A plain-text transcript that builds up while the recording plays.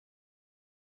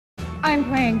I'm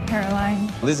playing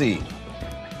Caroline. Lizzie,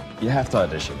 you have to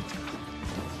audition.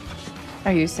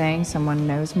 Are you saying someone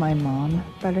knows my mom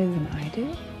better than I do?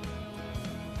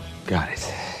 Got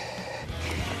it.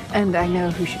 And I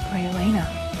know who should play Elena.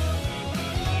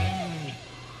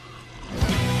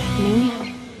 Me?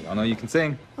 We all know you can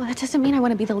sing. Well, that doesn't mean I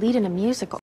want to be the lead in a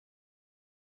musical.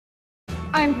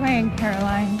 I'm playing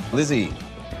Caroline. Lizzie,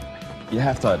 you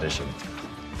have to audition.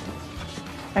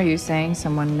 Are you saying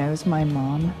someone knows my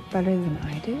mom better than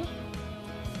I do?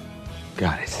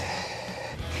 Got it.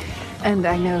 And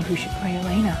I know who should play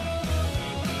Elena.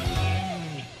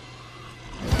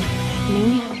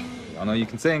 Me? We all know you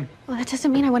can sing. Well, that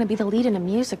doesn't mean I want to be the lead in a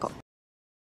musical.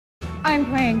 I'm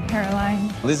playing Caroline.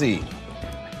 Lizzie,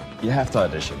 you have to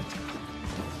audition.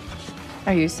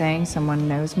 Are you saying someone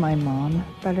knows my mom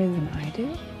better than I do?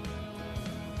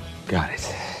 Got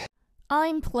it.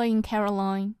 I'm playing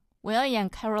Caroline. 我要演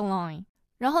Caroline。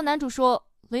然后男主说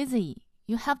Lizzie,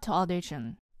 you have to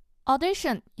audition.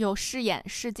 Audition 有试演、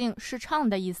试镜、试唱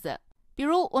的意思。比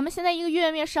如我们现在一个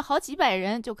月面试好几百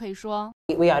人，就可以说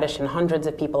We audition hundreds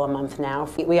of people a month now.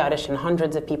 We audition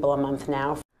hundreds of people a month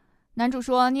now. 男主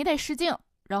说你得试镜，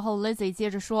然后 Lizzie 接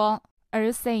着说 Are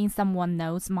you saying someone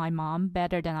knows my mom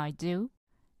better than I do?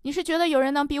 你是觉得有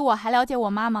人能比我还了解我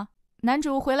妈吗？男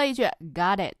主回了一句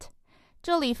Got it.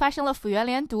 这里发生了辅元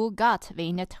连读 got 尾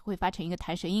音的会发成一个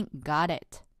弹舌音 Got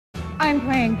it. I'm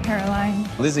playing Caroline.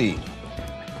 Lizzie,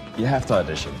 you have to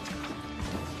audition.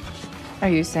 Are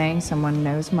you saying someone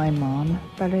knows my mom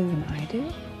better than I do?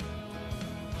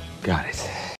 Got it.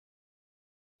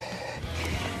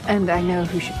 And I know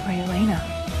who should play Elena.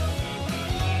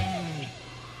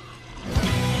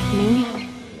 Me?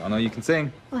 We all know you can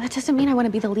sing. Well, that doesn't mean I want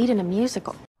to be the lead in a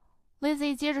musical.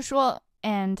 Lizzie 接着说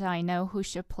And I know who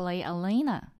should play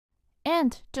Elena.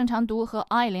 And 正常读和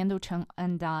I 连读成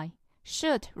and I.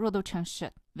 Should 弱读成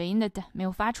should 尾音的的没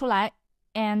有发出来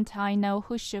And I know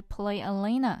who should play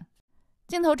Elena.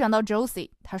 镜头转到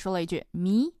Josie, 他说了一句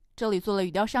Me, 这里做了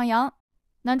语调上扬。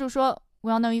男主说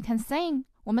We all know you can sing.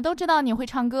 我们都知道你会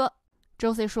唱歌。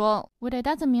Josie 说 Well, that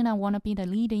doesn't mean I want to be the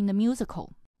lead in the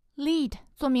musical. Lead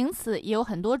做名词也有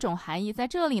很多种含义，在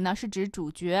这里呢是指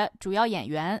主角、主要演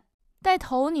员。带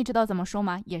头你知道怎么说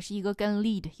吗？也是一个跟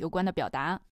lead 有关的表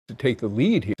达。To take the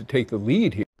lead here. To take the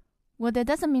lead here. Well, that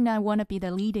doesn't mean I want to be the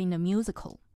lead in the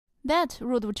musical. That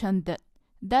弱读成的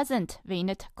doesn't 尾音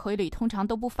的口语里通常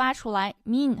都不发出来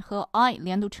mean 和 I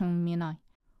连读成 mean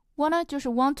I。wanna 就是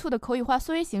want to 的口语化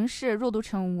思维形式，弱读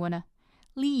成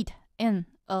wanna。lead in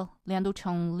a 连读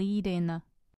成 lead in a。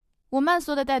我慢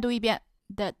速的带读一遍。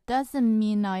That doesn't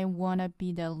mean I want to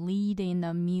be the lead in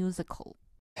a musical.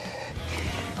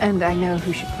 And I know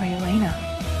who should play Elena.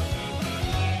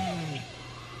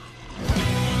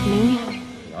 Me?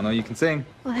 We all know you can sing.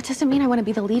 Well, that doesn't mean I want to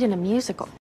be the lead in a musical.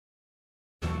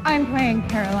 I'm playing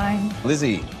Caroline.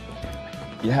 Lizzie,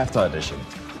 you have to audition.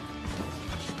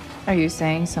 Are you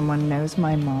saying someone knows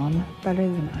my mom better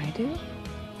than I do?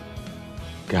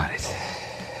 Got it.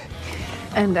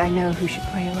 And I know who should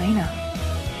play Elena.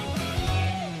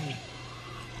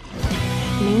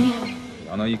 Me? We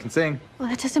all know you can sing. Well,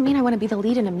 that doesn't mean I want to be the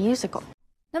lead in a musical.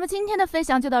 那么今天的分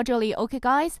享就到这里。Okay,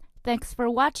 guys, thanks for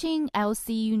watching. I'll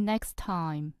see you next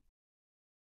time.